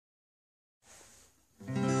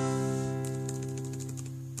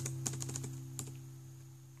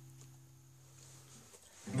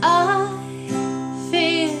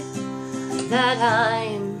that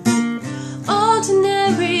I'm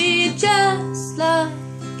ordinary, just like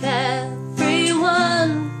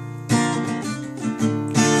everyone.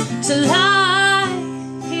 To lie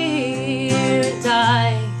here and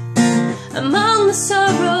die among the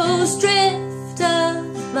sorrows, drift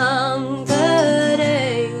among the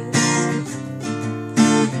days.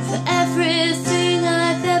 For everything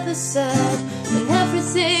I've ever said and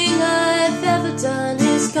everything I've ever done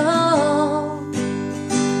is gone,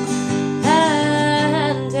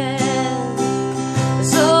 and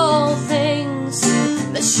there's all things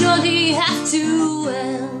that surely have to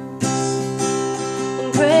end.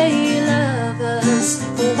 And grey lovers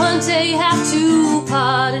will one day have to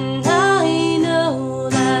part, and I know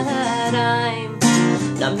that I'm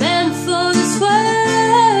not meant for this world.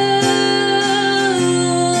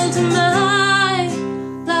 And my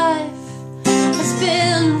life has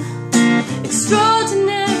been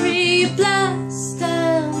extraordinary, blessed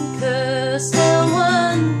and cursed and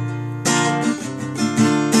won.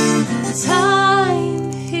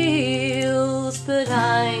 Time heals, but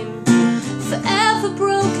I'm forever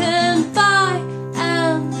broken by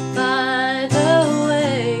and by the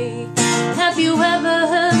way. Have you ever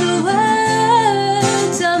heard the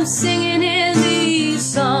words I'm singing in these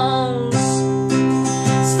songs?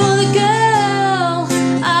 It's for the girl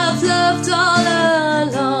I've loved all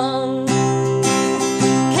along.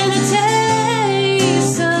 Can a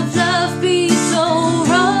taste of love be so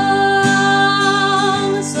wrong?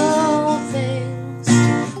 It's all things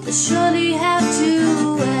that surely have to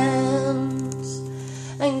end.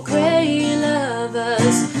 And grey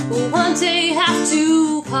lovers will one day have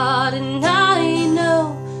to part, and I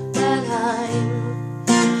know that I'm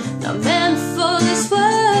not meant for this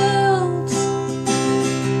world.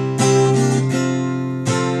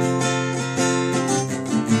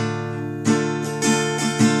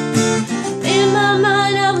 In my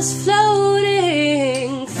mind I was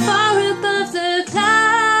floating far above the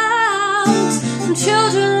clouds, and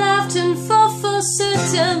children laughed and fought for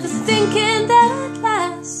certain, for thinking that I'd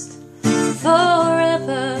last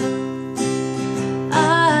forever. I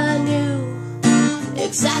knew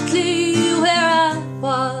exactly where I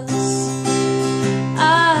was.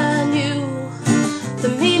 I knew the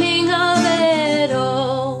meaning of it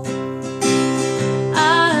all.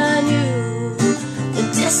 I knew the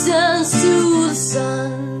distance to the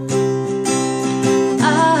sun. I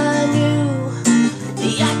knew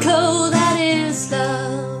the echo that is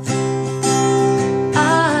love.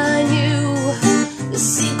 I knew the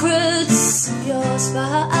secrets of your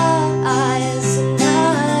spies, and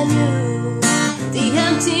I knew the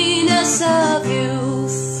emptiness of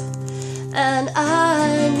youth, and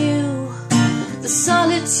I knew the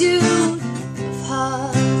solitude of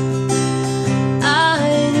heart. I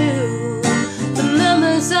knew the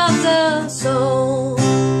murmurs of the soul,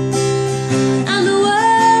 and the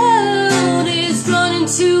world is drawn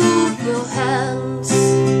into your hands,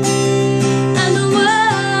 and the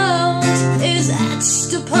world is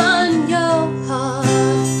etched upon your heart,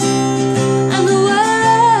 and the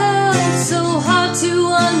world so hard to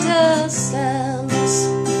understand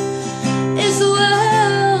is the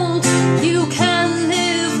world you can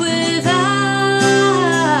live without.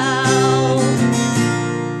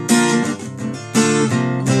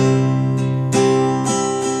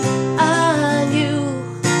 I knew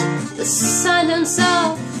the silence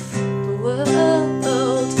of the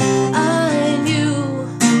world. I knew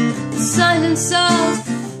the silence of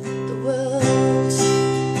the world.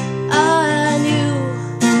 I knew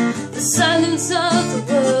the silence of the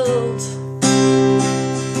world.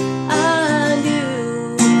 I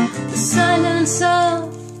knew the silence of